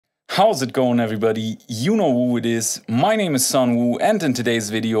How's it going, everybody? You know who it is. My name is Sunwoo, and in today's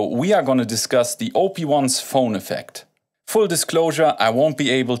video we are going to discuss the OP-1's phone effect. Full disclosure, I won't be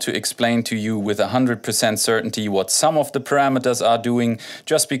able to explain to you with 100% certainty what some of the parameters are doing,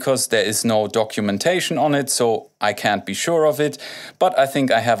 just because there is no documentation on it, so I can't be sure of it. But I think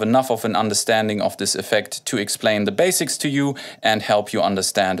I have enough of an understanding of this effect to explain the basics to you and help you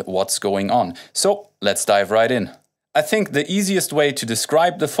understand what's going on. So let's dive right in. I think the easiest way to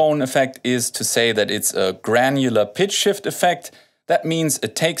describe the phone effect is to say that it's a granular pitch shift effect. That means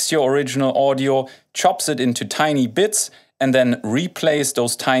it takes your original audio, chops it into tiny bits, and then replays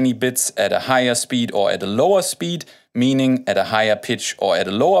those tiny bits at a higher speed or at a lower speed, meaning at a higher pitch or at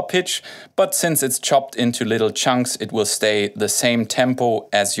a lower pitch. But since it's chopped into little chunks, it will stay the same tempo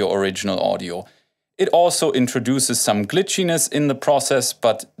as your original audio. It also introduces some glitchiness in the process,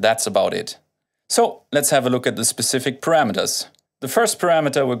 but that's about it. So let's have a look at the specific parameters. The first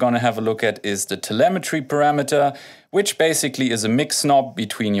parameter we're going to have a look at is the telemetry parameter, which basically is a mix knob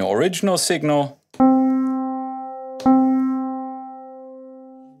between your original signal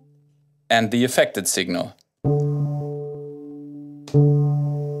and the affected signal.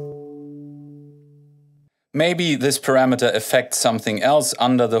 Maybe this parameter affects something else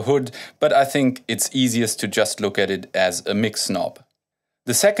under the hood, but I think it's easiest to just look at it as a mix knob.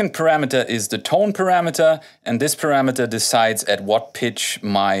 The second parameter is the tone parameter, and this parameter decides at what pitch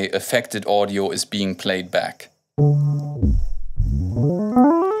my affected audio is being played back.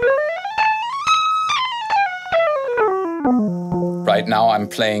 Right now I'm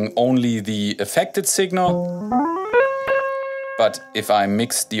playing only the affected signal, but if I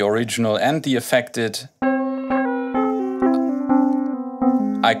mix the original and the affected,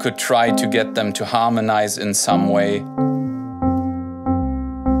 I could try to get them to harmonize in some way.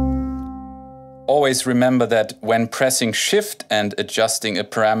 Always remember that when pressing Shift and adjusting a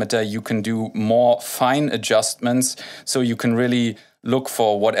parameter, you can do more fine adjustments, so you can really look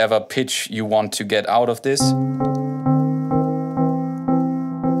for whatever pitch you want to get out of this.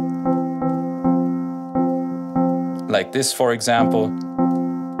 Like this, for example.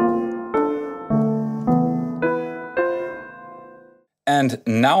 And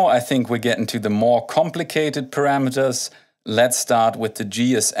now I think we're getting to the more complicated parameters. Let's start with the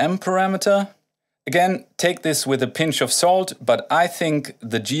GSM parameter. Again, take this with a pinch of salt, but I think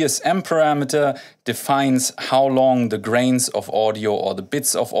the GSM parameter defines how long the grains of audio or the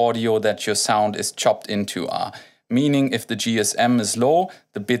bits of audio that your sound is chopped into are. Meaning if the GSM is low,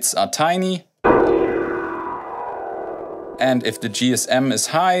 the bits are tiny. And if the GSM is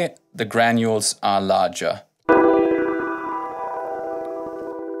high, the granules are larger.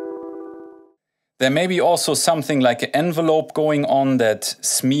 There may be also something like an envelope going on that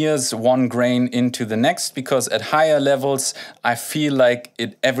smears one grain into the next, because at higher levels I feel like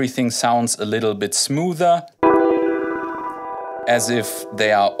everything sounds a little bit smoother, as if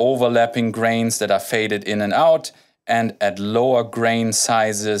they are overlapping grains that are faded in and out, and at lower grain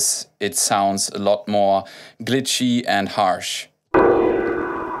sizes it sounds a lot more glitchy and harsh.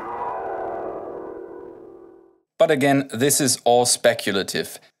 But again, this is all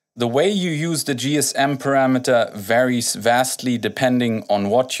speculative. The way you use the GSM parameter varies vastly depending on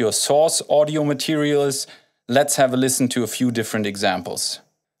what your source audio material is. Let's have a listen to a few different examples.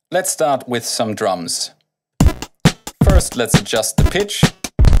 Let's start with some drums. First, let's adjust the pitch.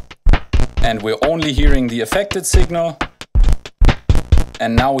 And we're only hearing the affected signal.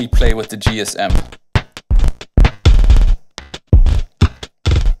 And now we play with the GSM.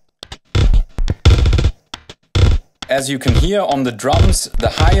 As you can hear on the drums, the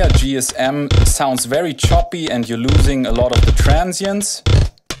higher GSM sounds very choppy and you're losing a lot of the transients.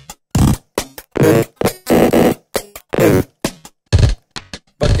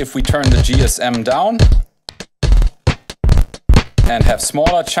 But if we turn the GSM down and have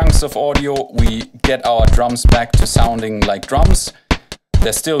smaller chunks of audio, we get our drums back to sounding like drums.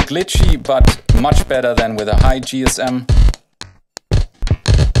 They're still glitchy, but much better than with a high GSM.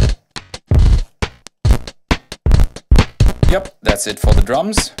 Yep, that's it for the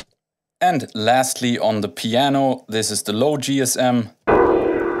drums. And lastly, on the piano, this is the low GSM.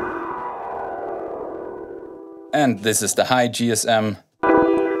 And this is the high GSM.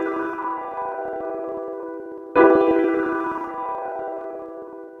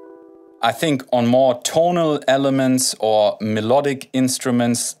 I think on more tonal elements or melodic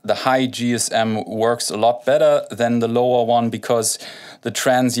instruments, the high GSM works a lot better than the lower one, because the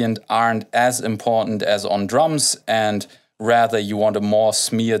transient aren't as important as on drums, and rather you want a more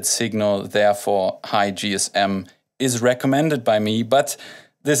smeared signal. Therefore high GSM is recommended by me, but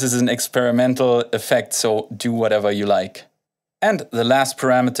this is an experimental effect, so do whatever you like. And the last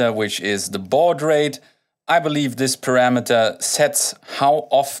parameter, which is the baud rate, I believe this parameter sets how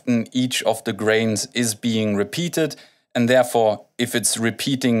often each of the grains is being repeated, and therefore if it's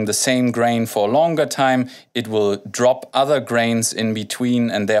repeating the same grain for a longer time, it will drop other grains in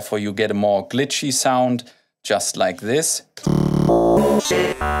between, and therefore you get a more glitchy sound, just like this.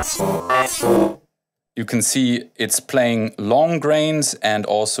 You can see it's playing long grains and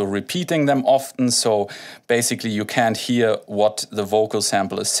also repeating them often, so basically you can't hear what the vocal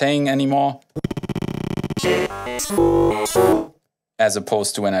sample is saying anymore. As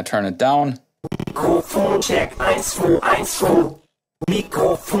opposed to when I turn it down. Mikrofon check 1 2 1 2.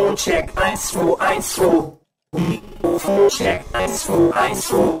 Mikrofon check 1 2 1 2. Mikrofon check 1 2 1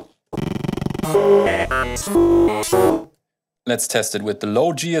 2. Let's test it with the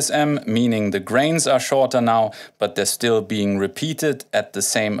low GSM, meaning the grains are shorter now, but they're still being repeated at the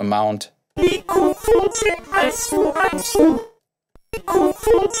same amount. Mikrofon check 1 2 1 2.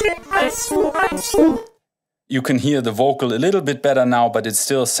 Mikrofon check 1 2 1 2. You can hear the vocal a little bit better now, but it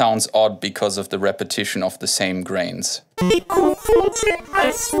still sounds odd because of the repetition of the same grains. Mikrofon check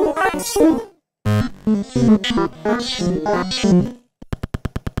 1 2 1 2.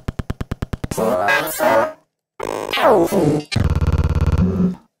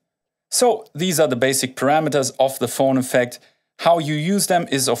 So these are the basic parameters of the phone effect. How you use them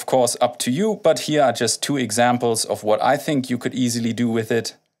is of course up to you, but here are just two examples of what I think you could easily do with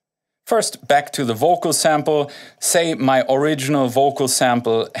it. First, back to the vocal sample. Say my original vocal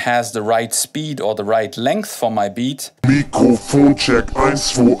sample has the right speed or the right length for my beat. Mikrofon check 1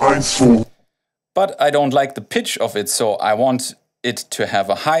 2 1 2. But I don't like the pitch of it, so I want it to have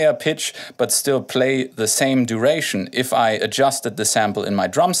a higher pitch but still play the same duration. If I adjusted the sample in my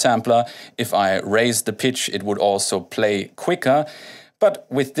drum sampler, if I raised the pitch, it would also play quicker. But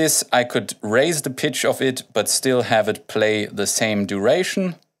with this I could raise the pitch of it but still have it play the same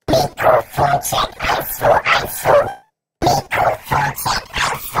duration.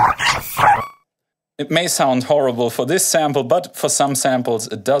 It may sound horrible for this sample, but for some samples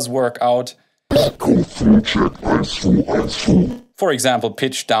it does work out. For example,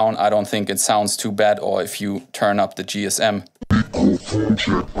 pitch down, I don't think it sounds too bad, or if you turn up the GSM.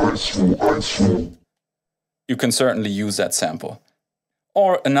 You can certainly use that sample.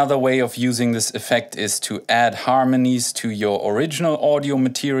 Or another way of using this effect is to add harmonies to your original audio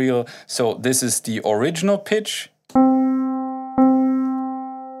material. So this is the original pitch.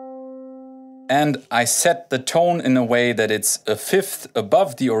 And I set the tone in a way that it's a fifth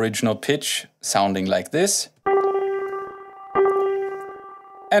above the original pitch, sounding like this.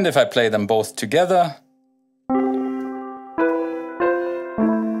 And if I play them both together,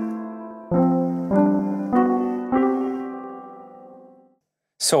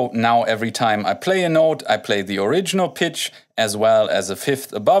 so now every time I play a note, I play the original pitch as well as a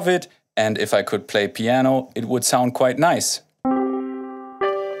fifth above it, and if I could play piano, it would sound quite nice.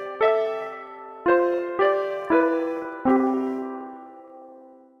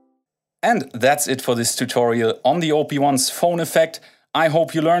 And that's it for this tutorial on the OP-1's phone effect. I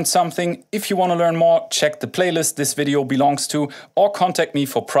hope you learned something. If you want to learn more, check the playlist this video belongs to, or contact me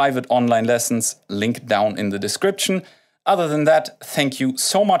for private online lessons, link down in the description. Other than that, thank you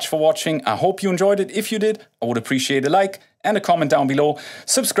so much for watching. I hope you enjoyed it. If you did, I would appreciate a like and a comment down below.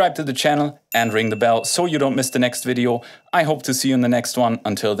 Subscribe to the channel and ring the bell so you don't miss the next video. I hope to see you in the next one.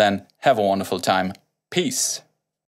 Until then, have a wonderful time. Peace.